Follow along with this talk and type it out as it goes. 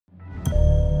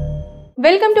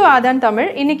Welcome to Adan Tamil.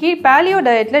 இன்னைக்கு Paleo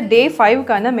dietல day 5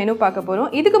 கான menu பார்க்க போறோம்.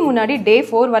 இதுக்கு முன்னாடி day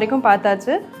 4 வரைக்கும்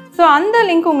பார்த்தாச்சு. சோ அந்த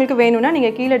லிங்க் உங்களுக்கு வேணும்னா நீங்க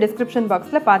கீழ description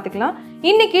boxல பாத்துக்கலாம்.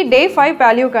 இன்னைக்கு day 5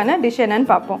 Paleo கான டிஷ் என்னன்னு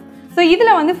பாப்போம். சோ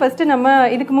இதுல வந்து ஃபர்ஸ்ட் நம்ம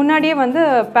இதுக்கு முன்னாடியே வந்து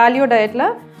Paleo dietல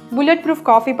bulletproof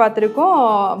coffee பார்த்திருக்கோம்,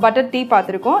 butter tea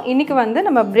பார்த்திருக்கோம். இன்னைக்கு வந்து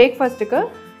நம்ம பிரேக்ஃபாஸ்ட்க்கு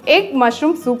egg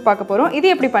mushroom soup பார்க்க போறோம்.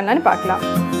 இது எப்படி பண்ணலாம்னு பார்க்கலாம்.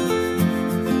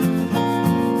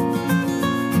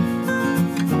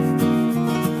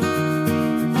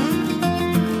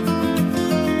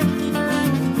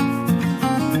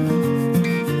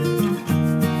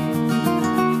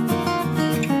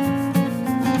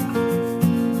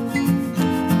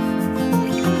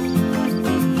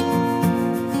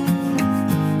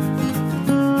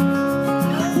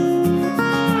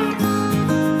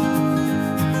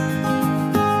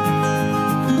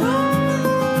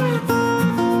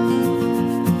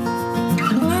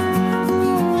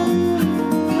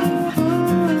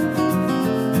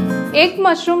 Egg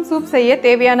mushroom soup செய்ய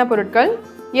தேவையான பொருட்கள்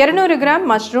 200 கிராம்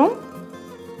மஷ்ரூம்,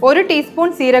 1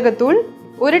 டீஸ்பூன் சீரகத்தூள்,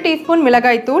 1 டீஸ்பூன்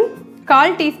மிளகாய்த்தூள்,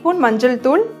 1/4 டீஸ்பூன் மஞ்சள்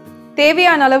தூள்,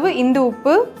 தேவையான அளவு இந்து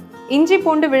உப்பு, இஞ்சி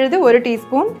பூண்டு விழுது 1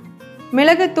 டீஸ்பூன்,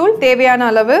 மிளகுத்தூள் தேவையான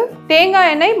அளவு,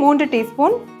 தேங்காய் எண்ணெய் 3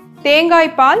 டீஸ்பூன்,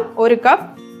 தேங்காய் பால் 1 கப்,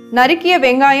 நறுக்கிய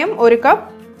வெங்காயம் 1 கப்,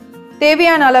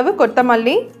 தேவையான அளவு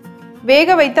கொத்தமல்லி,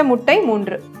 வேக வைத்த முட்டை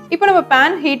 3. இப்போ நம்ம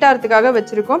pan ஹீட் ஆகிறதுக்காக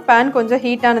வச்சிருக்கோம். pan கொஞ்சம்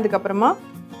ஹீட் ஆனதுக்கு அப்புறமா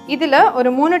இதுல ஒரு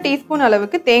 3 டீஸ்பூன்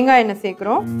அளவுக்கு தேங்காய் எண்ணெய்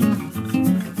சேர்க்கிறோம்.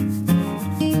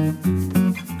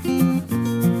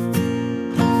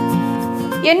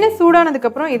 எண்ணெய் சூடானதுக்கு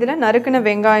அப்புறம் இதுல நறுக்கின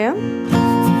வெங்காயம்,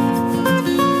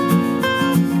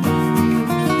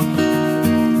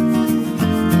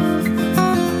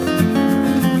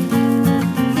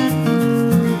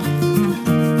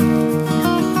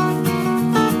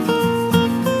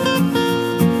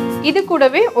 இது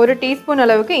கூடவே 1 டீஸ்பூன்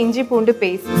அளவுக்கு இஞ்சி பூண்டு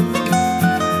பேஸ்ட்.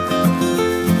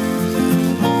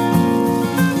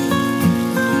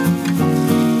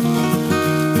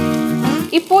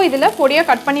 இப்போ இதுல பொடியா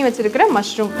கட் பண்ணி வச்சிருக்கிற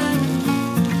மஷ்ரூம்,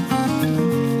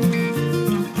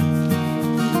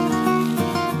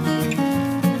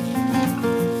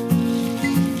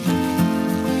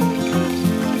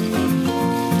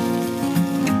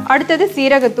 அடுத்தது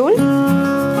சீரகத்தூள்,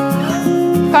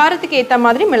 காரத்துக்கு ஏத்த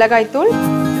மாதிரி மிளகாய்த்தூள்,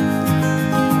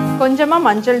 கொஞ்சமா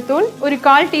மஞ்சள் தூள், ஒரு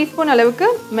 1/4 டீஸ்பூன் அளவுக்கு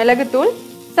மிளகுத்தூள்.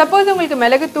 சப்போஸ் உங்களுக்கு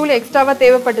மிளகுத்தூள் எக்ஸ்ட்ராவா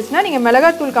தேவைப்பட்டுச்சுன்னா நீங்க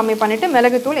மிளகாத்தூள் கம்மி பண்ணிட்டு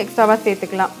மிளகுத்தூள் எக்ஸ்ட்ராவா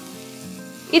சேர்த்துக்கலாம்.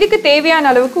 இதுக்கு தேவையான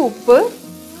அளவுக்கு உப்பு,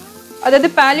 அதாவது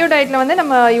Paleo டயட்ல வந்து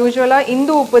நம்ம யூசுவலா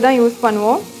இந்து உப்பு தான் யூஸ்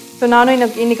பண்ணுவோம். ஸோ நானும்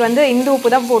இன்னைக்கு வந்து இந்து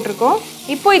உப்பு தான் போட்டிருக்கோம்.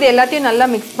 இப்போ இது எல்லாத்தையும் நல்லா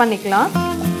மிக்ஸ் பண்ணிக்கலாம்.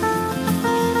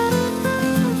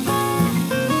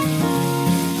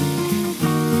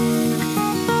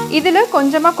 இதுல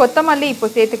கொஞ்சமா கொத்தமல்லி இப்போ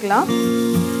சேர்த்துக்கலாம்.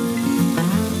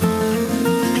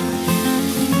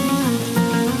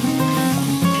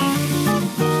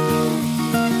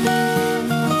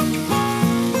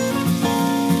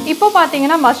 இப்போ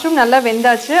பாத்தீங்கன்னா மஷ்ரூம் நல்லா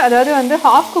வெந்தாச்சு. அதாவது வந்து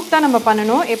ஹாஃப் குக் தான் நம்ம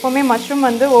பண்ணணும். எப்போவுமே மஷ்ரூம்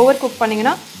வந்து ஓவர் குக்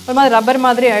பண்ணிங்கன்னா ஒரு மாதிரி ரப்பர்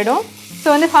மாதிரி ஆகிடும். ஸோ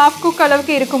வந்து ஹாஃப் குக்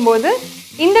அளவுக்கு இருக்கும்போது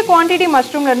இந்த குவான்டிட்டி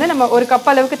மஷ்ரூம்லேருந்து நம்ம 1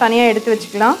 கப் அளவுக்கு தனியாக எடுத்து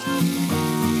வச்சுக்கலாம்.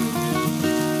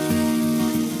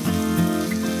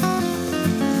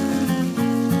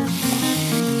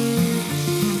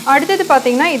 அடுத்தது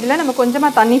பார்த்தீங்கன்னா இதில் நம்ம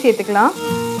கொஞ்சமாக தண்ணி சேர்த்துக்கலாம்.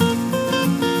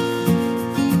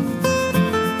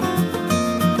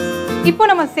 இப்போ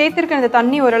நம்ம சேர்த்துருக்க இந்த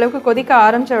தண்ணி ஓரளவுக்கு கொதிக்க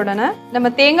ஆரம்பிச்ச உடனே நம்ம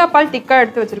தேங்காய் பால் திக்கா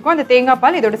எடுத்து வச்சிருக்கோம். அந்த தேங்காய்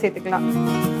பால் இதோட சேர்த்துக்கலாம்.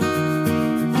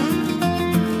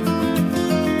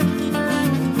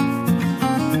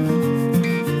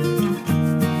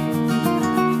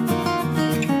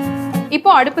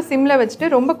 இப்போ அடுப்பு சிம்ல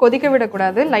வச்சுட்டு ரொம்ப கொதிக்க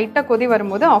விடக்கூடாது. லைட்டா கொதி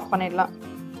வரும்போது ஆஃப் பண்ணிடலாம்.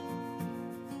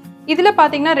 இதுல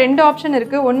பாத்தீங்கன்னா 2 ஆப்ஷன்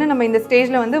இருக்கு. ஒன்னு நம்ம இந்த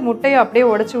ஸ்டேஜ்ல வந்து முட்டையை அப்படியே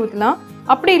உடைச்சு ஊற்றலாம்.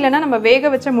 அப்படி இல்லைன்னா நம்ம வேக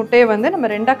வச்ச முட்டையை வந்து நம்ம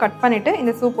 2ஆ கட் பண்ணிட்டு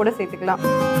இந்த சூப்போட சேர்த்துக்கலாம்.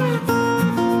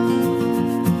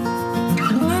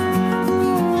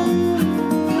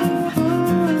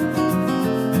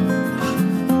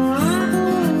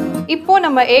 இப்போ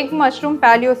நம்ம egg mushroom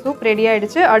Paleo soup ready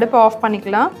ஆயிடுச்சு. அடுப்பை ஆஃப்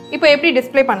பண்ணிக்கலாம். இப்போ எப்படி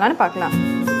டிஸ்ப்ளே பண்ணலாம்னு பார்க்கலாம்.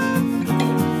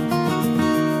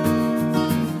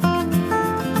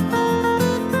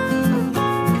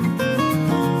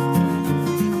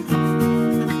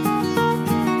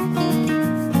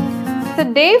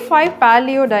 டே 5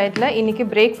 பாலியோ டயட்டில் இன்றைக்கி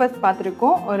பிரேக்ஃபாஸ்ட்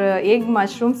பார்த்துருக்கோம். ஒரு எக்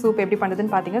மஷ்ரூம் சூப் எப்படி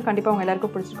பண்ணுறதுன்னு பார்த்தீங்க. கண்டிப்பாக உங்கள்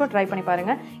எல்லாருக்கும் பிடிச்சிருக்கோம். ட்ரை பண்ணி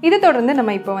பாருங்கள். இதை தொடர்ந்து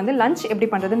நம்ம இப்போ வந்து லஞ்ச் எப்படி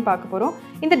பண்ணுறதுன்னு பார்க்க போகிறோம்.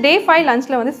 இந்த டே 5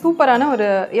 லஞ்சில் வந்து சூப்பரான ஒரு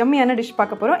யம்மியான டிஷ்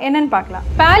பார்க்க போகிறோம். என்னென்னு பார்க்கலாம்.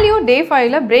 பாலியோ டே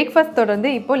 5ல் பிரேக்ஃபாஸ்ட்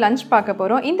தொடர்ந்து இப்போ லஞ்ச் பார்க்க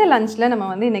போகிறோம். இந்த லஞ்சில் நம்ம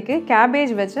வந்து இன்றைக்கி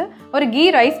கேபேஜ் வச்சு ஒரு கீ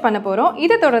ரைஸ் பண்ண போகிறோம்.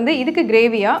 இதை தொடர்ந்து இதுக்கு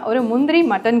கிரேவியாக ஒரு முந்திரி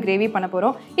மட்டன் கிரேவி பண்ண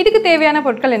போகிறோம். இதுக்கு தேவையான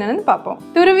பொருட்கள் என்னென்னு பார்ப்போம்.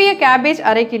 துருவிய கேபேஜ்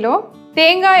 1/2 கிலோ,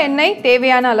 தேங்காய் எண்ணெய்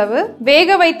தேவையான அளவு,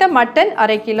 வேக வைத்த மட்டன்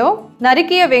 1/2 கிலோ,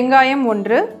 நறுக்கிய வெங்காயம்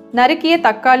 1, நறுக்கிய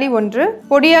தக்காளி 1,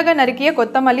 பொடியாக நறுக்கிய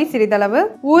கொத்தமல்லி சிறிதளவு,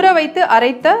 ஊற வைத்து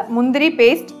அரைத்த முந்திரி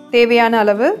பேஸ்ட் தேவையான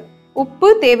அளவு, உப்பு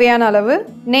தேவையான அளவு,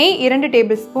 நெய் 2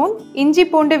 டேபிள் ஸ்பூன், இஞ்சி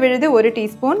பூண்டு விழுது 1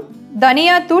 டீஸ்பூன்,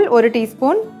 தனியாத்தூள் 1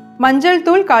 டீஸ்பூன், மஞ்சள்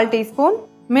தூள் 1/4 டீஸ்பூன்,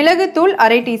 மிளகுத்தூள்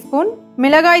 1/2 டீஸ்பூன்,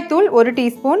 மிளகாய் தூள் 1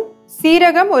 டீஸ்பூன்,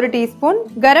 சீரகம் 1 டீஸ்பூன்,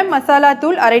 கரம் மசாலா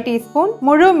தூள் 1/2 டீஸ்பூன்,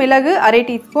 முழு மிளகு 1/2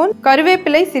 டீஸ்பூன்,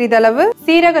 கருவேப்பிலை சிறிதளவு,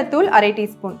 சீரகத்தூள் 1/2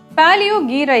 டீஸ்பூன். பாலியோ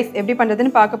கீ ரைஸ் எப்படி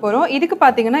பண்றதுன்னு பார்க்க போறோம். இதுக்கு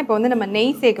பாத்தீங்கன்னா இப்போ வந்து நம்ம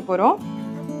நெய் சேர்க்க போறோம்.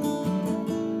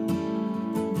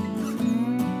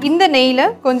 இந்த நெய்ல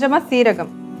கொஞ்சமா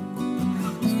சீரகம்,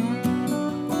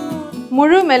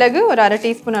 முழு மிளகு ஒரு 1/2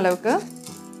 டீஸ்பூன் அளவுக்கு,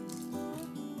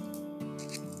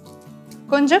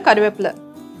 கொஞ்சம் கருவேப்பிலை,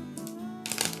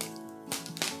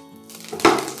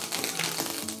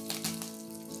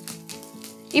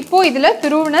 இப்போ இதுல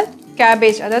துருவின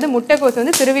கேபேஜ் அதாவது முட்டைக்கோஸ்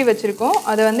வந்து துருவி வச்சிருக்கோம்.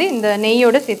 அதை வந்து இந்த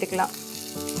நெய்யோட சேர்த்துக்கலாம்.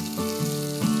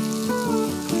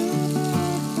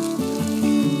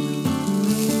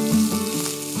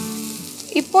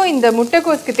 இப்போ இந்த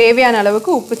முட்டைக்கோஸ்க்கு தேவையான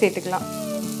அளவுக்கு உப்பு சேர்த்துக்கலாம்.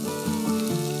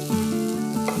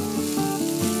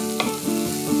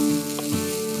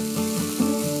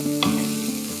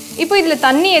 இப்போ இதுல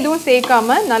தண்ணி எதுவும்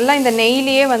சேர்க்காம நல்லா இந்த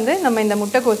நெய்யிலேயே வந்து நம்ம இந்த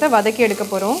முட்டைக்கோஸை வதக்கி எடுக்க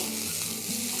போறோம்.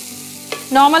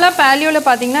 நார்மலாக பாலியோவில்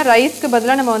பார்த்தீங்கன்னா ரைஸ்க்கு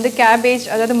பதிலாக நம்ம வந்து கேபேஜ்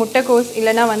அதாவது முட்டைக்கோஸ்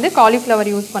இல்லைனா வந்து காலிஃப்ளவர்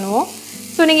யூஸ் பண்ணுவோம்.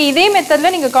 ஸோ நீங்கள் இதே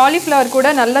மெத்தடில் நீங்கள் காலிஃப்ளவர்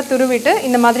கூட நல்லா துருவிட்டு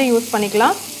இந்த மாதிரி யூஸ்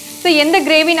பண்ணிக்கலாம். ஸோ எந்த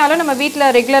கிரேவினாலும் நம்ம வீட்டில்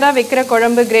ரெகுலராக வைக்கிற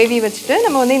குழம்பு கிரேவி வச்சுட்டு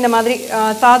நம்ம வந்து இந்த மாதிரி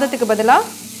சாதத்துக்கு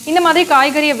பதிலாக இந்த மாதிரி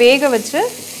காய்கறியை வேக வச்சு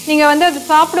நீங்கள் வந்து அது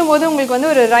சாப்பிடும்போது உங்களுக்கு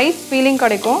வந்து ஒரு ரைஸ் ஃபீலிங்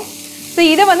கிடைக்கும். ஸோ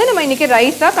இதை வந்து நம்ம இன்றைக்கி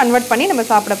ரைஸாக கன்வெர்ட் பண்ணி நம்ம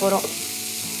சாப்பிட போகிறோம்.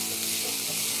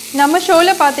 நம்ம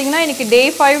ஷோவில் பார்த்தீங்கன்னா இன்றைக்கி டே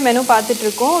 5 மெனு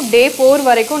பார்த்துட்ருக்கோம். டே 4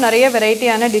 வரைக்கும் நிறைய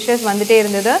வெரைட்டியான டிஷ்ஷஸ் வந்துகிட்டே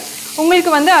இருந்தது.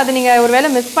 உங்களுக்கு வந்து அது நீங்கள் ஒரு வேளை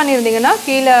மிஸ் பண்ணியிருந்தீங்கன்னா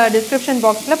கீழே டிஸ்கிரிப்ஷன்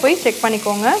பாக்ஸில் போய் செக்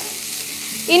பண்ணிக்கோங்க.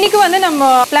 இன்றைக்கி வந்து நம்ம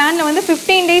பிளானில் வந்து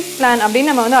 15 days பிளான்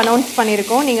அப்படின்னு நம்ம வந்து அனௌன்ஸ்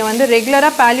பண்ணியிருக்கோம். நீங்கள் வந்து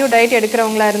ரெகுலராக பாலியோ டயட்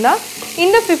எடுக்கிறவங்களா இருந்தால்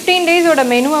இந்த 15 days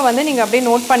மெனுவை வந்து நீங்கள் அப்படியே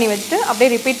நோட் பண்ணி வச்சுட்டு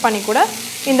அப்படியே ரிப்பீட் பண்ணி கூட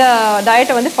இந்த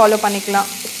டயட்டை வந்து ஃபாலோ பண்ணிக்கலாம்.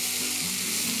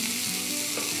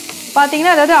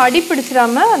 பார்த்தீங்கன்னா அதாவது அடி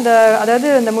பிடிச்சிடாமல் அதாவது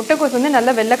அந்த முட்டைக்கோஸ் வந்து நல்ல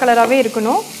வெள்ளை கலராகவே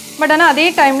இருக்கணும். பட் ஆனால் அதே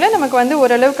டைமில் நமக்கு வந்து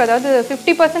ஓரளவுக்கு அதாவது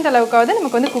 50% அளவுக்காவது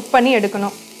நமக்கு வந்து குக் பண்ணி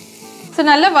எடுக்கணும். ஸோ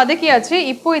நல்லா வதக்கியாச்சு.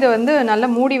 இப்போது இதை வந்து நல்லா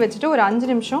மூடி வச்சுட்டு ஒரு 5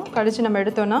 நிமிஷம் கழித்து நம்ம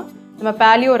எடுத்தோன்னா நம்ம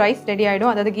பாலியோ ரைஸ் ரெடி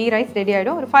ஆகிடும். அதாவது கீ ரைஸ் ரெடி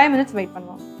ஆகிடும். ஒரு 5 minutes வெயிட்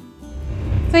பண்ணுவோம்.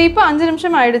 ஸோ இப்போ 5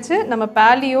 நிமிஷம் ஆகிடுச்சு. நம்ம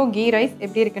பாலியோ கீ ரைஸ்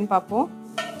எப்படி இருக்குன்னு பார்ப்போம்.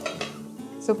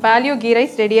 ஸோ பாலியோ கீ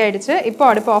ரைஸ் ரெடி ஆகிடுச்சு. இப்போ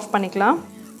அடுப்பு ஆஃப் பண்ணிக்கலாம்.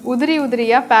 உதிரி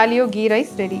உதிரியாக பாலியோ key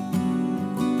rice ready.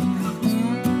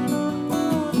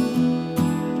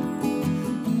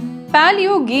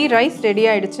 பாலியோ key rice ready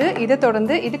ஆயிடுச்சு. இதை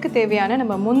தொடர்ந்து இதுக்கு தேவையான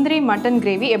நம்ம முந்திரி மட்டன்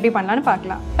கிரேவி எப்படி பண்ணலான்னு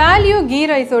பார்க்கலாம். பாலியோ கீ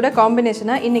ரைஸோட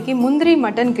காம்பினேஷனாக இன்னைக்கு முந்திரி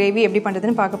மட்டன் கிரேவி எப்படி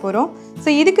பண்ணுறதுன்னு பார்க்க போகிறோம். ஸோ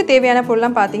இதுக்கு தேவையான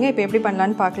பொருள்லாம் பார்த்தீங்க. இப்போ எப்படி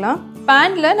பண்ணலான்னு பார்க்கலாம்.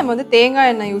 பேனில் நம்ம வந்து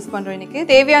தேங்காய் எண்ணெய் யூஸ் பண்ணுறோம். இன்றைக்கி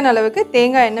தேவையான அளவுக்கு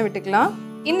தேங்காய் எண்ணெய் விட்டுக்கலாம்.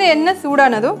 இந்த எண்ணெய்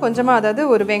சூடானதும் கொஞ்சமாக அதாவது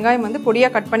ஒரு வெங்காயம் வந்து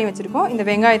பொடியாக கட் பண்ணி வச்சுருக்கோம். இந்த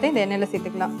வெங்காயத்தை இந்த எண்ணெயில்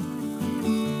சேர்த்துக்கலாம்.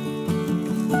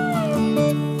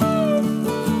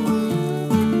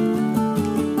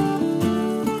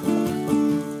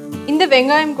 இந்த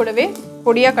வெங்காயம் கூடவே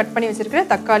பொடியாக கட் பண்ணி வச்சிருக்கிற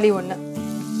தக்காளி 1.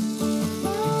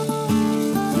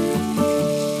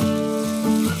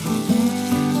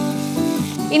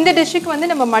 இந்த டிஷ்ஷுக்கு வந்து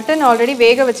நம்ம மட்டன் ஆல்ரெடி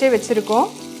வேக வச்சே வச்சுருக்கோம்.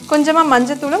 கொஞ்சமாக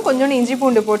மஞ்சத்தூளும் கொஞ்சோண்டு இஞ்சி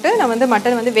பூண்டு போட்டு நான் வந்து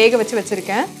மட்டன் வந்து வேக வச்சு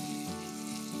வச்சுருக்கேன்.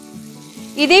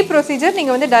 இதே ப்ரொசீஜர்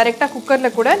நீங்கள் வந்து டைரெக்டாக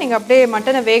குக்கரில் கூட நீங்கள் அப்படியே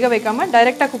மட்டனை வேக வைக்காமல்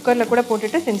டைரெக்டாக குக்கரில் கூட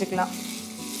போட்டுட்டு செஞ்சுக்கலாம்.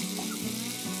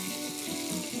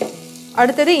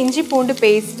 அடுத்தது இஞ்சி பூண்டு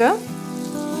பேஸ்ட்டு,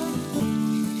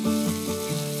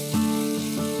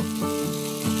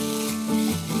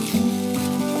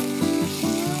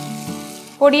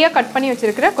 பொடியாக கட் பண்ணி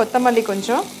வச்சிருக்கிற கொத்தமல்லி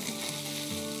கொஞ்சம்,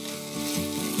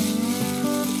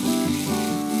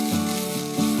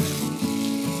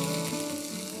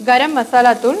 கரம்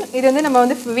மசாலா தூள். இது வந்து நம்ம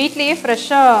வந்து வீட்லேயே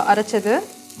ஃப்ரெஷ்ஷாக அரைச்சது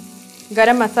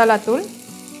கரம் மசாலா தூள்,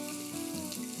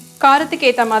 காரத்துக்கு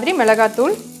ஏற்ற மாதிரி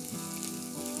மிளகாத்தூள்,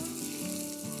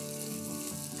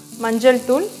 மஞ்சள்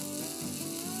தூள்,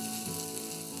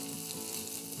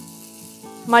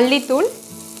 மல்லித்தூள்,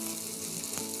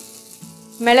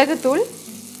 மிளகுத்தூள்,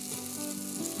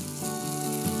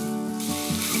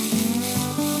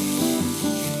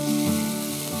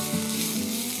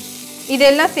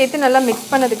 இதெல்லாம் சேர்த்து நல்லா மிக்ஸ்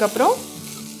பண்ணதுக்கப்புறம்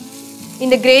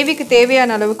இந்த கிரேவிக்கு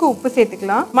தேவையான அளவுக்கு உப்பு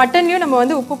சேர்த்துக்கலாம். மட்டன்லையும் நம்ம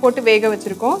வந்து உப்பு போட்டு வேக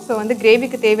வச்சுருக்கோம். ஸோ வந்து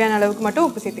கிரேவிக்கு தேவையான அளவுக்கு மட்டும்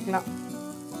உப்பு சேர்த்துக்கலாம்.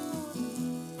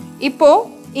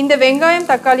 இப்போது இந்த வெங்காயம்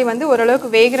தக்காளி வந்து ஓரளவுக்கு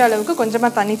வேகிற அளவுக்கு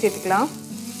கொஞ்சமாக தண்ணி சேர்த்துக்கலாம்.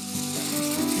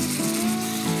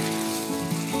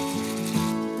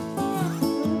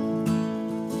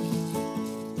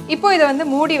 இப்போ இதை வந்து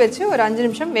மூடி வச்சு ஒரு 5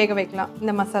 நிமிஷம் வேக வைக்கலாம்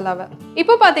இந்த மசாலாவை.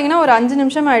 இப்போ பார்த்தீங்கன்னா ஒரு 5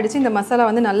 நிமிஷம் ஆயிடுச்சு. இந்த மசாலா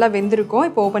வந்து நல்லா வெந்திருக்கும்.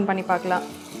 இப்போ ஓப்பன் பண்ணி பார்க்கலாம்.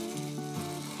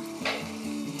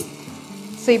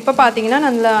 ஸோ இப்போ பார்த்தீங்கன்னா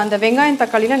நல்லா அந்த வெங்காயம்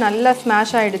தக்காளியில் நல்லா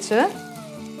ஸ்மாஷ் ஆகிடுச்சு.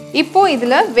 இப்போது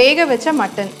இதில் வேக வச்ச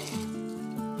மட்டன்,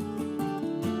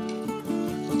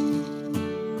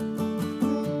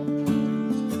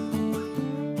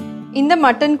 இந்த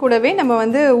மட்டன் கூடவே நம்ம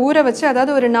வந்து ஊற வச்சு,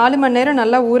 அதாவது ஒரு 4 மணி நேரம்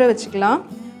நல்லா ஊற வச்சுக்கலாம்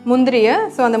முந்திரியை.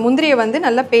 ஸோ அந்த முந்திரியை வந்து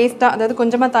நல்லா பேஸ்ட்டாக, அதாவது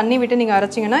கொஞ்சமாக தண்ணி விட்டு நீங்கள்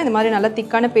அரைச்சிங்கன்னா இந்த மாதிரி நல்லா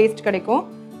திக்கான பேஸ்ட் கிடைக்கும்.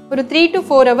 ஒரு 3 to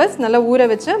 4 hours நல்லா ஊற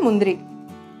வச்ச முந்திரி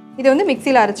இதை வந்து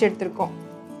மிக்சியில் அரைச்சி எடுத்துருக்கோம்.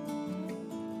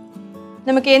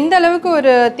 நமக்கு எந்த அளவுக்கு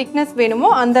ஒரு திக்னஸ்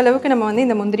வேணுமோ அந்த அளவுக்கு நம்ம வந்து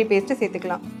இந்த முந்திரி பேஸ்ட்டு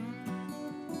சேர்த்துக்கலாம்.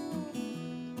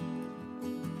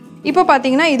 இப்போ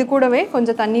பார்த்தீங்கன்னா இது கூடவே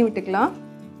கொஞ்சம் தண்ணி விட்டுக்கலாம்.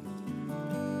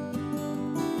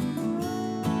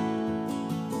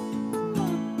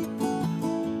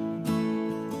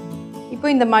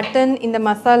 இப்போ இந்த மட்டன், இந்த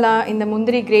மசாலா, இந்த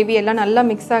முந்திரி கிரேவி எல்லாம் நல்லா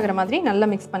மிக்ஸ் ஆகிற மாதிரி நல்லா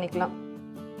மிக்ஸ் பண்ணிக்கலாம்.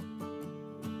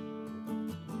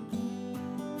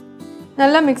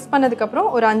 நல்லா மிக்ஸ் பண்ணதுக்கப்புறம்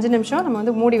ஒரு 5 நிமிஷம் நம்ம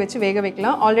வந்து மூடி வச்சு வேக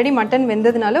வைக்கலாம். ஆல்ரெடி மட்டன்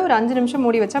வெந்ததுனால ஒரு 5 நிமிஷம்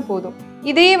மூடி வச்சா போதும்.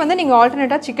 இதையே வந்து நீங்கள்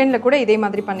ஆல்டர்னேட்டாக சிக்கனில் கூட இதே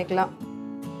மாதிரி பண்ணிக்கலாம்.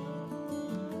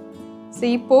 ஸோ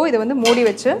இப்போது இதை வந்து மூடி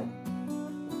வச்சு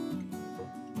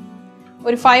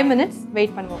ஒரு 5 minutes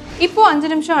வெயிட் பண்ணுவோம். இப்போது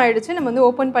 5 நிமிஷம் ஆயிடுச்சு. நம்ம வந்து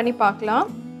ஓப்பன் பண்ணி பார்க்கலாம்.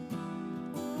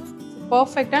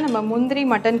 பர்ஃபெக்டாக நம்ம முந்திரி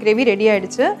மட்டன் கிரேவி ரெடி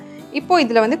ஆகிடுச்சு. இப்போது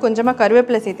இதில் வந்து கொஞ்சமாக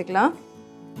கருவேப்பிலை சேர்த்துக்கலாம்.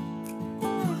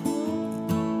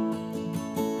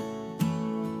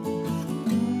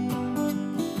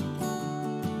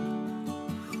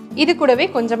 இது கூடவே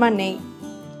கொஞ்சமாக நெய்.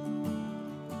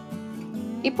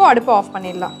 இப்போ அடுப்பு ஆஃப்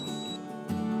பண்ணிடலாம்.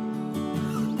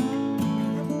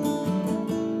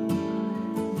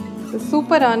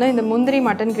 சூப்பரான இந்த முந்திரி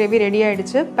மட்டன் கிரேவி ரெடி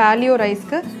ஆயிடுச்சு. பாலியோ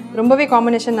ரைஸ்க்கு ரொம்பவே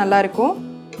காம்பினேஷன் நல்லா இருக்கும்.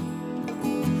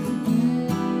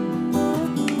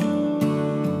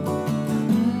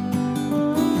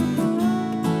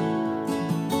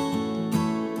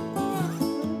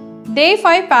 Day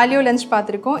 5 பாலியோ லஞ்ச்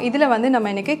பார்த்துருக்கோம். இதில் வந்து நம்ம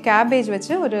இன்றைக்கி கேபேஜ்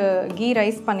வச்சு ஒரு கீ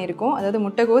ரைஸ் பண்ணியிருக்கோம், அதாவது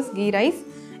முட்டைகோஸ் கீ ரைஸ்.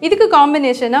 இதுக்கு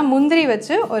காம்பினேஷனாக முந்திரி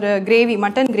வச்சு ஒரு கிரேவி,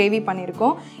 மட்டன் கிரேவி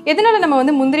பண்ணியிருக்கோம். எதனால் நம்ம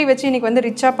வந்து முந்திரி வச்சு இன்றைக்கி வந்து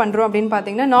ரிச்சாக பண்ணுறோம் அப்படின்னு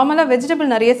பார்த்தீங்கன்னா, நார்மலாக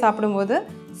வெஜிடபிள் நிறைய சாப்பிடும்போது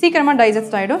சீக்கிரமாக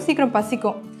டைஜஸ்ட் ஆகிடும், சீக்கிரம்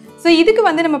பசிக்கும். ஸோ இதுக்கு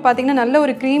வந்து நம்ம பார்த்திங்கன்னா நல்ல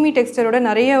ஒரு க்ரீமி டெக்ஸ்டரோட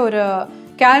நிறைய ஒரு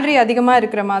கேலரி அதிகமாக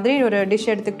இருக்கிற மாதிரி ஒரு டிஷ்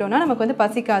எடுத்துக்கிட்டோன்னா நமக்கு வந்து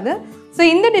பசிக்காது. ஸோ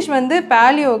இந்த டிஷ் வந்து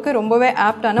பாலியோவுக்கு ரொம்பவே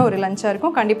ஆப்டான ஒரு லஞ்சாக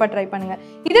இருக்கும். கண்டிப்பாக ட்ரை பண்ணுங்கள்.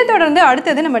 இதை தொடர்ந்து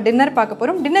அடுத்தது நம்ம டின்னர் பார்க்க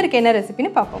போகிறோம். டின்னருக்கு என்ன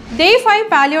ரெசிபின்னு பார்ப்போம். Day 5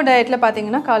 பாலியோ டயட்டில்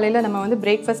பார்த்தீங்கன்னா காலையில் நம்ம வந்து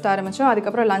பிரேக்ஃபாஸ்ட் ஆரம்பித்தோம்,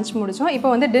 அதுக்கப்புறம் லஞ்ச் முடித்தோம்.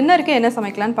 இப்போ வந்து டின்னருக்கு என்ன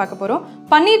சமைக்கலான்னு பார்க்க போகிறோம்.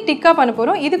 பன்னீர் டிக்கா பண்ண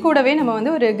போகிறோம். இது கூடவே நம்ம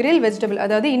வந்து ஒரு கிரில் வெஜிடபிள்,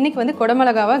 அதாவது இன்றைக்கி வந்து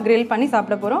குடமிளகாவை கிரில் பண்ணி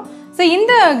சாப்பிட போகிறோம். ஸோ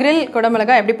இந்த கிரில்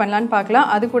குடமிளகா எப்படி பண்ணலான்னு பார்க்கலாம்.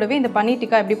 அது கூடவே இந்த பன்னீர்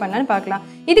டிக்கா எப்படி பண்ணலான்னு பார்க்கலாம்.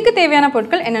 இதுக்கு தேவையான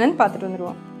பொருட்கள் என்னென்னு பார்த்துட்டு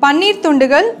வந்துடுவோம். பன்னீர்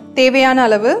துண்டுகள் தேவையான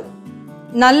அளவு,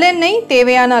 நல்லெண்ணெய்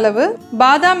தேவையான அளவு,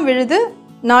 பாதாம் விழுது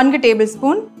 4 டேபிள்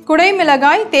ஸ்பூன்,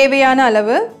 குடைமிளகாய் தேவையான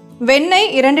அளவு, வெண்ணெய்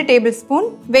 2 டேபிள் ஸ்பூன்,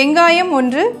 வெங்காயம்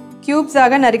 1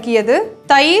 கியூப்ஸாக நறுக்கியது,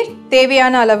 தயிர்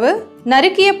தேவையான அளவு,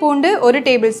 நறுக்கிய பூண்டு 1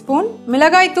 டேபிள் ஸ்பூன்,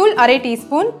 மிளகாய்த்தூள் 1/2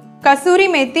 டீஸ்பூன், கசூரி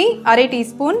மேத்தி 1/2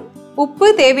 டீஸ்பூன், உப்பு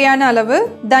தேவையான அளவு,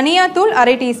 தனியாத்தூள்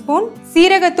 1/2 டீஸ்பூன்,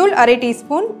 சீரகத்தூள் 1/2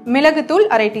 டீஸ்பூன், மிளகுத்தூள்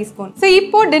 1/2 டீஸ்பூன். ஸோ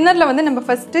இப்போ டின்னரில் வந்து நம்ம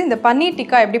ஃபஸ்ட்டு இந்த பன்னீர்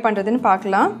டிக்கா எப்படி பண்ணுறதுன்னு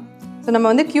பார்க்கலாம். ஸோ நம்ம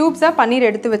வந்து க்யூப்ஸாக பன்னீர்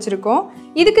எடுத்து வச்சுருக்கோம்.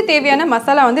 இதுக்கு தேவையான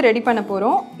மசாலா வந்து ரெடி பண்ண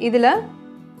போகிறோம். இதில்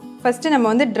ஃபஸ்ட்டு நம்ம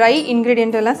வந்து ட்ரை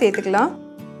இன்க்ரீடியண்ட் எல்லாம் சேர்த்துக்கலாம்.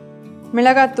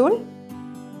 மிளகாத்தூள்,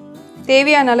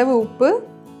 தேவையான அளவு உப்பு,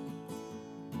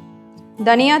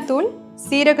 தனியாத்தூள்,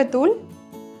 சீரகத்தூள்,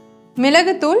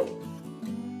 மிளகுத்தூள்,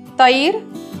 தயிர்,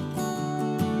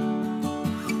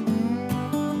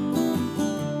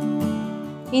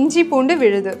 இஞ்சி பூண்டு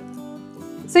விழுது.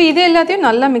 ஸோ இது எல்லாத்தையும்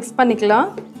நல்லா மிக்ஸ் பண்ணிக்கலாம்.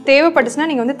 தேவைப்பட்டுச்சுன்னா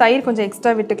நீங்கள் வந்து தயிர் கொஞ்சம்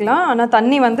எக்ஸ்ட்ரா விட்டுக்கலாம், ஆனால்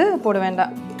தண்ணி வந்து போட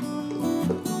வேண்டாம்.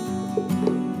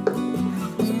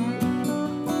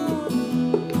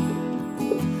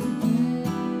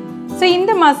 ஸோ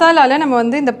இந்த மசாலாவில் நம்ம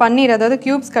வந்து இந்த பன்னீர், அதாவது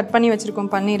க்யூப்ஸ் கட் பண்ணி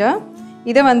வச்சுருக்கோம் பன்னீரை,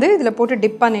 இதை வந்து இதில் போட்டு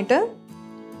டிப் பண்ணிவிட்டு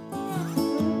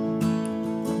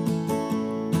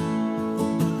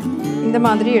இந்த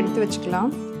மாதிரி எடுத்து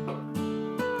வச்சுக்கலாம்.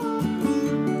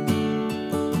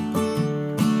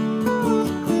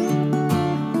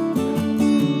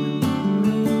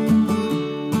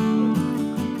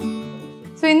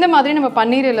 மாதிரி நம்ம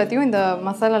பன்னீர் எல்லாத்தையும் இந்த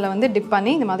மசாலாவில் வந்து டிப்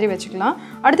பண்ணி இந்த மாதிரி வச்சுக்கலாம்.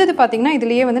 அடுத்தது பார்த்திங்கன்னா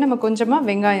இதுலேயே வந்து நம்ம கொஞ்சமாக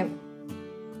வெங்காயம்,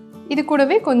 இது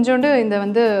கூடவே கொஞ்சோண்டு இந்த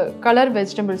வந்து கலர்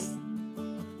வெஜிடபிள்ஸ்,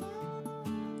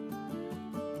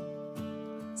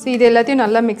 ஸோ இது எல்லாத்தையும்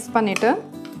நல்லா மிக்ஸ் பண்ணிவிட்டு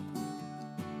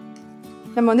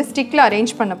நம்ம வந்து ஸ்டிக்கில்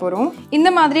அரேஞ்ச் பண்ண போகிறோம். இந்த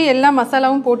மாதிரி எல்லா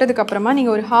மசாலாவும் போட்டதுக்கப்புறமா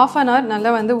நீங்கள் ஒரு 1/2 an hour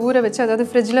நல்லா வந்து ஊற வச்சு, அதாவது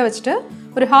ஃப்ரிட்ஜில் வச்சுட்டு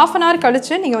ஒரு 1/2 an hour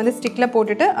கழித்து நீங்கள் வந்து ஸ்டிக்கில்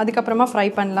போட்டுட்டு அதுக்கப்புறமா ஃப்ரை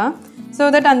பண்ணலாம். ஸோ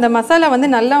தட் அந்த மசாலா வந்து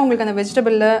நல்லா உங்களுக்கு அந்த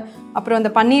வெஜிடபிளில் அப்புறம்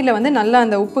அந்த பன்னீரில் வந்து நல்லா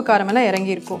அந்த உப்பு காரமெல்லாம்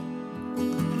இறங்கியிருக்கும்.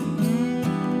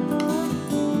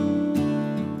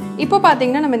 இப்போ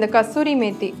பார்த்தீங்கன்னா நம்ம இந்த கஸ்தூரி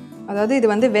மேத்தி, அதாவது இது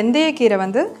வந்து வெந்தயக்கீரை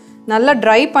வந்து நல்லா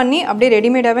ட்ரை பண்ணி அப்படியே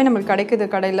ரெடிமேடாகவே நம்மளுக்கு கிடைக்குது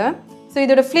கடையில். ஸோ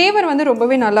இதோட ஃப்ளேவர் வந்து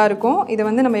ரொம்பவே நல்லாயிருக்கும். இதை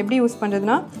வந்து நம்ம எப்படி யூஸ்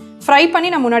பண்ணுறதுனா, ஃப்ரை பண்ணி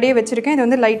நான் முன்னாடியே வச்சுருக்கேன். இது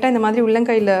வந்து லைட்டாக இந்த மாதிரி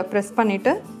உள்ளங்கையில் ப்ரெஸ்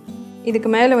பண்ணிவிட்டு இதுக்கு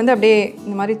மேலே வந்து அப்படியே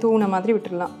இந்த மாதிரி தூண மாதிரி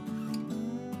விட்டுடலாம்.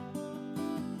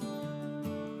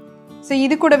 ஸோ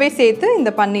இது கூடவே சேர்த்து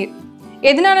இந்த பன்னீர்,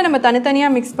 எதனால நம்ம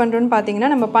தனித்தனியாக மிக்ஸ் பண்ணுறோன்னு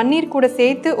பார்த்தீங்கன்னா, நம்ம பன்னீர் கூட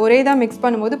சேர்த்து ஒரே தான் மிக்ஸ்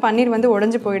பண்ணும்போது பன்னீர் வந்து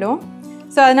உடஞ்சி போயிடும்.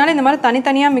 ஸோ அதனால் இந்த மாதிரி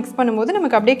தனித்தனியாக மிக்ஸ் பண்ணும்போது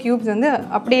நமக்கு அப்படியே க்யூப்ஸ் வந்து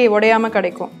அப்படியே உடையாமல்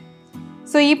கிடைக்கும்.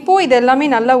 ஸோ இப்போது இது எல்லாமே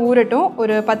நல்லா ஊறட்டும்,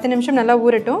 ஒரு 10 நிமிஷம் நல்லா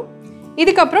ஊறட்டும்.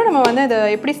 இதுக்கப்புறம் நம்ம வந்து அதை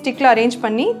எப்படி ஸ்டிக்கில் அரேஞ்ச்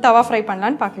பண்ணி தவா ஃப்ரை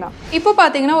பண்ணலான்னு பார்க்கலாம். இப்போ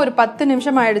பார்த்தீங்கன்னா ஒரு 10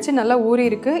 நிமிஷம் ஆகிடுச்சு, நல்லா ஊறி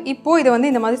இருக்குது. இப்போது இதை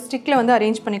வந்து இந்த மாதிரி ஸ்டிக்கில் வந்து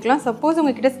அரேஞ்ச் பண்ணிக்கலாம். சப்போஸ்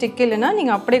உங்ககிட்ட ஸ்டிக் இல்லைன்னா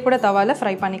நீங்கள் அப்படியே கூட தவாவில்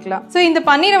ஃப்ரை பண்ணிக்கலாம். ஸோ இந்த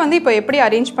பன்னீரை வந்து இப்போ எப்படி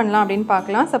அரேஞ்ச் பண்ணலாம் அப்படின்னு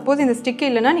பார்க்கலாம். சப்போஸ் இந்த ஸ்டிக்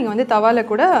இல்லைன்னா நீங்கள் வந்து தவாவில்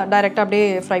கூட டைரெக்டாக அப்படியே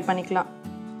ஃப்ரை பண்ணிக்கலாம்.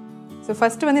 ஸோ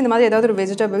ஃபஸ்ட்டு வந்து இந்த மாதிரி ஏதாவது ஒரு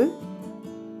வெஜிடபிள்,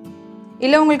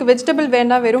 இல்லை உங்களுக்கு வெஜிடபிள்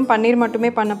வேண்டாம் வெறும் பன்னீர் மட்டுமே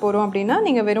பண்ண போகிறோம் அப்படின்னா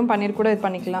நீங்கள் வெறும் பன்னீர் கூட இது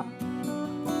பண்ணிக்கலாம்.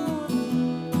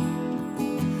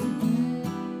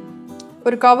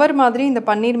 ஒரு கவர் மாதிரி இந்த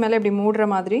பன்னீர் மேலே இப்படி மூடுற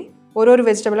மாதிரி ஒரு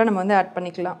வெஜிடபிளாக நம்ம வந்து ஆட்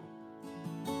பண்ணிக்கலாம்.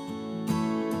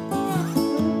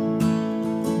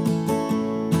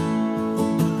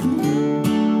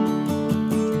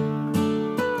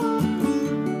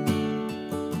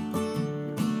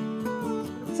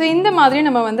 ஸோ இந்த மாதிரி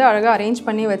நம்ம வந்து அழகாக அரேஞ்ச்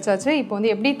பண்ணி வச்சாச்சு. இப்போ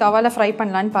வந்து எப்படி தவாவில் ஃப்ரை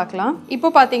பண்ணலான்னு பார்க்கலாம். இப்போ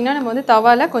பார்த்தீங்கன்னா நம்ம வந்து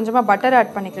தவாவில் கொஞ்சமாக பட்டர்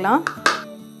ஆட் பண்ணிக்கலாம்.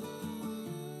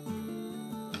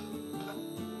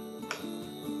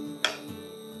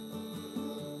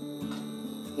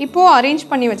 இப்போது அரேஞ்ச்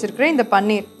பண்ணி வச்சுருக்கிற இந்த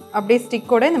பன்னீர் அப்படியே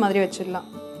ஸ்டிக்கோட இந்த மாதிரி வச்சிடலாம்.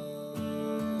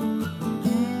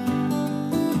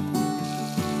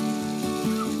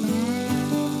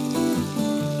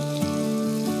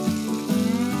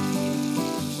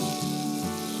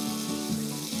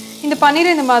 இந்த பன்னீரை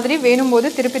இந்த மாதிரி வேணும்போது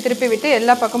திருப்பி திருப்பி விட்டு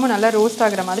எல்லா பக்கமும் நல்லா ரோஸ்ட்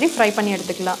ஆகிற மாதிரி ஃப்ரை பண்ணி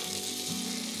எடுத்துக்கலாம்.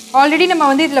 ஆல்ரெடி நம்ம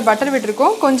வந்து இதில் பட்டர்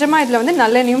விட்டுருக்கோம், கொஞ்சமாக இதில் வந்து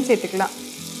நல்லெண்ணெயும் சேர்த்துக்கலாம்.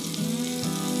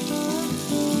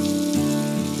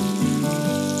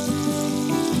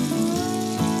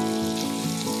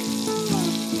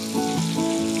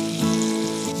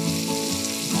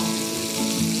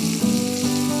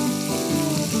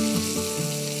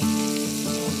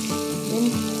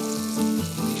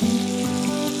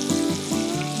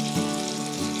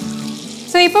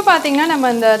 ஸோ இப்போ பார்த்தீங்கன்னா நம்ம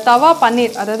இந்த தவா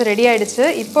பன்னீர் அதாவது ரெடி ஆகிடுச்சு.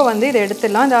 இப்போ வந்து இதை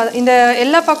எடுத்துடலாம். இந்த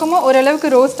எல்லா பக்கமும் ஓரளவுக்கு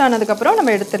ரோஸ்ட் ஆனதுக்கப்புறம்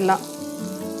நம்ம எடுத்துடலாம்.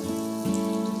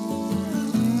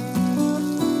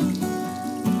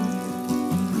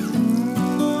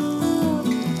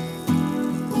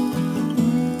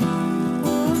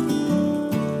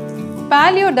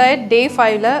 பாலியோ டயட் டே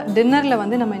 5ல் டின்னரில்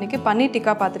வந்து நம்ம இன்றைக்கி பன்னீர்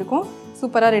டிக்கா பார்த்துருக்கோம்.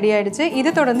 சூப்பராக ரெடி ஆகிடுச்சு. இது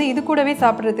தொடர்ந்து இது கூடவே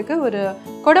சாப்பிட்றதுக்கு ஒரு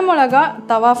கொடமிளகா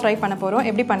தவா ஃப்ரை பண்ண போகிறோம்.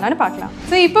 எப்படி பண்ணலான்னு பார்க்கலாம்.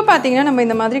 ஸோ இப்போ பார்த்தீங்கன்னா நம்ம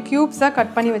இந்த மாதிரி க்யூப்ஸாக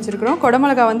கட் பண்ணி வச்சுருக்கிறோம்.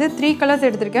 கொடமிளகா வந்து 3 கலர்ஸ்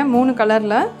எடுத்திருக்கேன், 3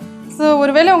 கலரில். ஸோ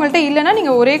ஒருவேளை உங்கள்கிட்ட இல்லைன்னா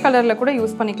நீங்கள் ஒரே கலரில் கூட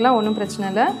யூஸ் பண்ணிக்கலாம், ஒன்றும் பிரச்சனை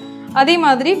இல்லை. அதே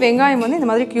மாதிரி வெங்காயம் வந்து இந்த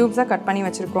மாதிரி க்யூப்ஸாக கட் பண்ணி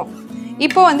வச்சுருக்கோம்.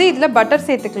 இப்போ வந்து இதில் பட்டர்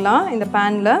சேர்த்துக்கலாம் இந்த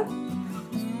பேனில்.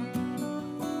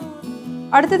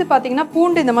 அடுத்தது பார்த்தீங்கன்னா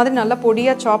பூண்டு இந்த மாதிரி நல்லா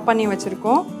பொடியாக சாப் பண்ணி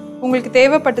வச்சுருக்கோம். உங்களுக்கு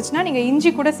தேவைப்பட்டுச்சுன்னா நீங்கள் இஞ்சி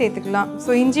கூட சேர்த்துக்கலாம்.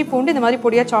 ஸோ இஞ்சி பூண்டு இந்த மாதிரி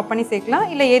பொடியாக சாப் பண்ணி சேர்க்கலாம்,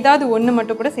 இல்லை ஏதாவது ஒன்று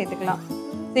மட்டும் கூட சேர்த்துக்கலாம்.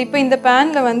 ஸோ இப்போ இந்த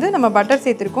பேனில் வந்து நம்ம பட்டர்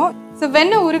சேர்த்துருக்கோம். ஸோ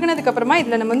வெண்ணெய் உருகினதுக்கப்புறமா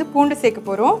இதில் நம்ம வந்து பூண்டு சேர்க்க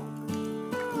போகிறோம்.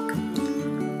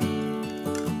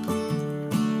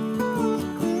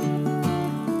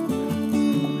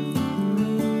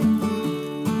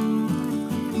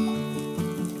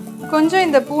 கொஞ்சம்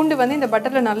இந்த பூண்டு வந்து இந்த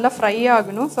பட்டரில் நல்லா ஃப்ரை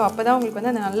ஆகணும். ஸோ அப்போ தான் உங்களுக்கு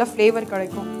வந்து அந்த நல்ல ஃப்ளேவர்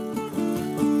கிடைக்கும்.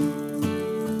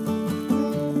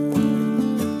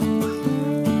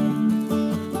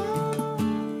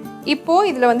 இப்போது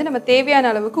இதில் வந்து நம்ம தேவையான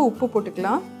அளவுக்கு உப்பு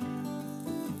போட்டுக்கலாம்.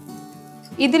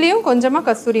 இதுலேயும் கொஞ்சமாக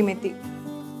கஸ்தூரி மேத்தி.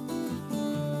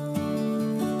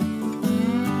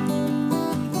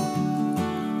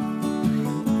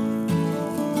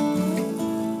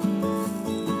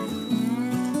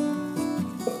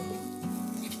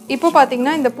 இப்போ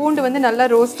பார்த்தீங்கன்னா இந்த பூண்டு வந்து நல்லா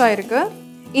ரோஸ்ட் ஆகிருக்கு.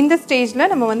 இந்த ஸ்டேஜில்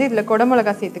நம்ம வந்து இதில்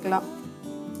குடமிளகா சேர்த்துக்கலாம்.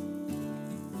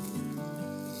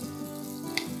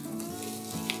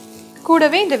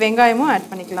 கூடவே இந்த வெங்காயமும் ஆட்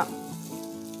பண்ணிக்கலாம்.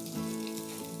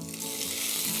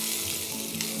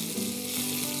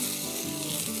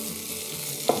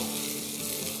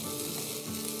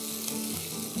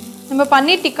 நம்ம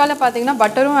பன்னீர் டிக்கால பார்த்தீங்கன்னா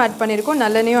பட்டரும் ஆட் பண்ணியிருக்கோம்,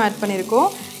 நல்லெண்ணெயும் ஆட் பண்ணியிருக்கோம்.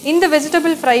 இந்த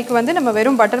வெஜிடபிள் ஃப்ரைக்கு வந்து நம்ம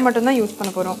வெறும் பட்டர் மட்டும் தான் யூஸ்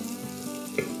பண்ண போகிறோம்.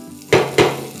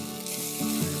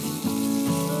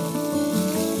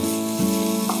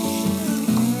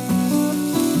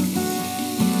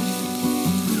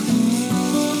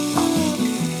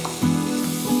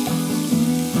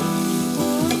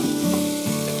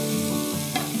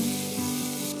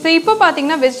 ஸோ இப்போ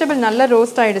பார்த்தீங்கன்னா வெஜிடபிள் நல்லா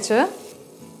ரோஸ்ட் ஆகிடுச்சு.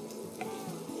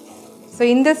 ஸோ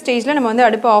இந்த ஸ்டேஜில் நம்ம வந்து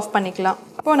அடுப்பை ஆஃப் பண்ணிக்கலாம்.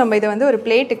 இப்போது நம்ம இதை வந்து ஒரு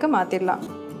பிளேட்டுக்கு மாற்றிடலாம்.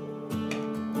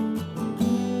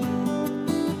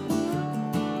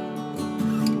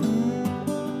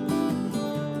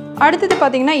 அடுத்தது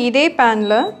பார்த்திங்கன்னா இதே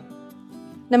பேனில்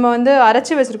நம்ம வந்து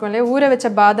அரைச்சி வச்சுருக்கோம் இல்லையா, ஊற வச்ச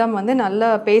பாதாம் வந்து நல்லா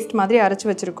பேஸ்ட் மாதிரி அரைச்சி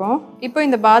வச்சுருக்கோம். இப்போ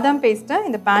இந்த பாதாம் பேஸ்ட்டை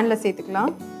இந்த பேனில்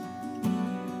சேர்த்துக்கலாம்.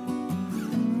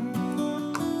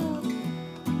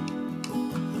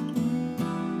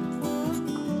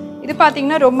 இது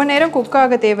பார்த்திங்கன்னா ரொம்ப நேரம் குக்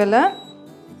ஆக தேவையில்ல,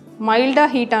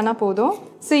 மைல்டாக ஹீட் ஆனால் போதும்.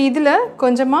 ஸோ இதில்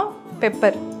கொஞ்சமாக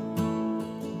பெப்பர்,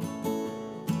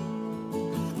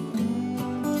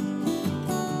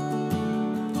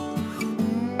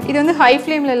 இது வந்து ஹை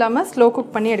ஃப்ளேமில் இல்லாமல் ஸ்லோ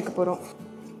குக் பண்ணி எடுக்க போகிறோம்.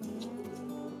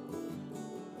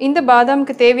 இந்த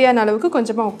பாதாமுக்கு தேவையான அளவுக்கு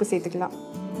கொஞ்சமாக உப்பு சேர்த்துக்கலாம்.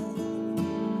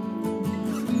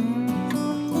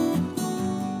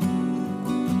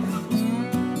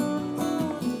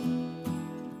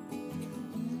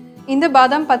 இந்த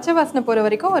பாதாம் பச்சை வாசனை போகிற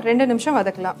வரைக்கும் ஒரு 2 நிமிஷம்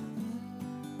வதக்கலாம்.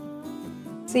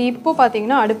 ஸோ இப்போ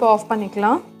பார்த்தீங்கன்னா அடுப்பை ஆஃப்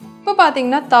பண்ணிக்கலாம். இப்போ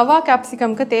பார்த்தீங்கன்னா தவா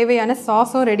கேப்சிகம்க்கு தேவையான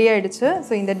சாஸும் ரெடி ஆகிடுச்சு.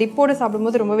 ஸோ இந்த டிப்போடு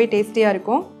சாப்பிடும்போது ரொம்பவே டேஸ்டியாக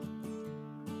இருக்கும்.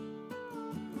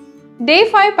 டே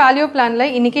 5 பாலியோ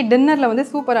பிளானில் இன்றைக்கி டின்னரில் வந்து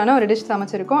சூப்பரான ஒரு டிஷ்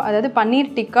சமைச்சிருக்கோம். அதாவது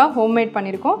பன்னீர் டிக்கா ஹோம்மேட்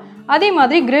பண்ணியிருக்கோம். அதே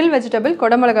மாதிரி கிரில் வெஜிடபிள்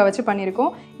கொடமிளகா வச்சு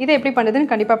பண்ணியிருக்கோம். இதை எப்படி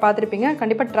பண்ணுறதுன்னு கண்டிப்பாக பார்த்துருப்பீங்க,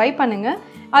 கண்டிப்பாக ட்ரை பண்ணுங்கள்.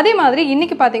 அதே மாதிரி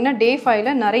இன்றைக்கி பார்த்தீங்கன்னா டே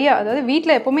 5ல் நிறைய, அதாவது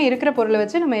வீட்டில் எப்போவுமே இருக்கிற பொருளை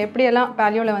வச்சு நம்ம எப்படியெல்லாம்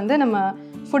பாலியோவில் வந்து நம்ம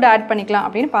ஃபுட் ஆட் பண்ணிக்கலாம்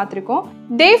அப்படின்னு பார்த்துருக்கோம்.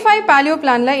 டே 5 பாலியோ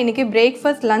பிளானில் இன்றைக்கி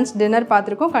பிரேக்ஃபாஸ்ட், லஞ்ச், டின்னர்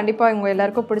பார்த்துருக்கோம். கண்டிப்பாக உங்கள்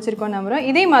எல்லாருக்கும் பிடிச்சிருக்கோம் நம்புகிறோம்.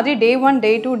 இதே மாதிரி டே 1,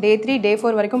 டே 2, டே 3, டே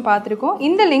 4 வரைக்கும் பார்த்துருக்கோம்.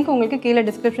 இந்த லிங்க் உங்களுக்கு கீழே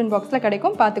டிஸ்கிரிப்ஷன் பாக்ஸில்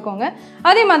கிடைக்கும், பார்த்துக்கோங்க.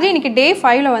 அதே மாதிரி இன்றைக்கி டே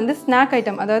 5ல் வந்து ஸ்நாக்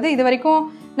ஐட்டம், அதாவது இது வரைக்கும்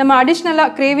நம்ம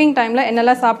அடிஷ்னலாக கிரேவிங் டைமில்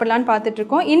என்னெல்லாம் சாப்பிட்லான்னு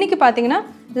பார்த்துட்ருக்கோம். இன்றைக்கி பார்த்தீங்கன்னா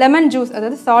லெமன் ஜூஸ்,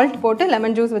 அதாவது சால்ட் போட்டு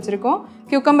லெமன் ஜூஸ் வச்சுருக்கோம்.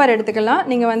 கியூக்கம்பர் எடுத்துக்கலாம்.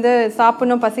 நீங்கள் வந்து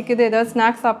சாப்பிட்ணும், பசிக்குது, ஏதாவது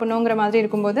ஸ்நாக்ஸ் சாப்பிட்ணுங்கிற மாதிரி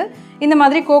இருக்கும்போது இந்த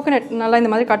மாதிரி கோகோனட் நல்லா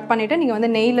இந்த மாதிரி கட் பண்ணிவிட்டு நீங்கள்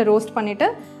வந்து நெய்யில் ரோஸ்ட் பண்ணிவிட்டு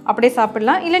அப்படியே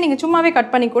சாப்பிட்லாம். இல்லை நீங்கள் சும்மாவே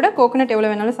கட் பண்ணி கூட கோகோனட்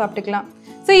எவ்வளோ வேணாலும் சாப்பிட்டுக்கலாம்.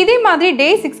 ஸோ இதே மாதிரி டே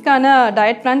 6க்கான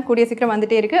டயட் பிளான் கூடிய சீக்கிரம்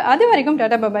வந்துகிட்டே இருக்குது. அது வரைக்கும்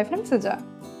டாடா பை ஃப்ரம் சுஜா.